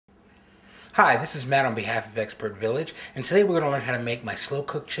Hi, this is Matt on behalf of Expert Village, and today we're going to learn how to make my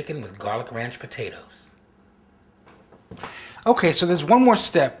slow-cooked chicken with garlic ranch potatoes. Okay, so there's one more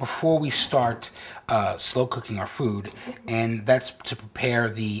step before we start slow cooking our food, and that's to prepare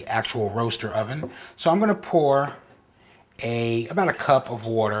the actual roaster oven. So I'm going to pour about a cup of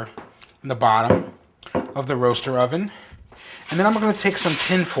water in the bottom of the roaster oven, and then I'm going to take some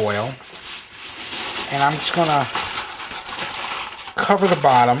tin foil, and I'm just going to cover the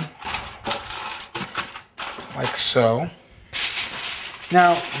bottom like so.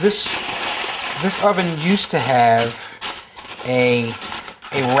 Now this oven used to have a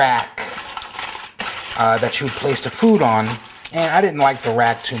rack that you would place the food on, and I didn't like the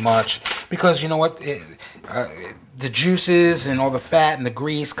rack too much because you know what, the juices and all the fat and the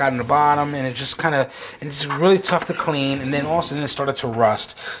grease got in the bottom, and it's really tough to clean, and then also it started to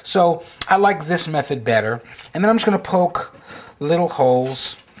rust. So I like this method better, and then I'm just going to poke little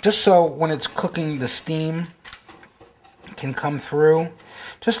holes just so when it's cooking the steam can come through.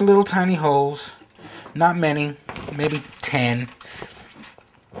 Just little tiny holes, not many, maybe 10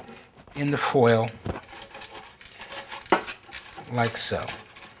 in the foil, like so.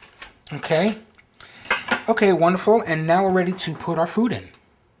 Okay, wonderful, and now we're ready to put our food in.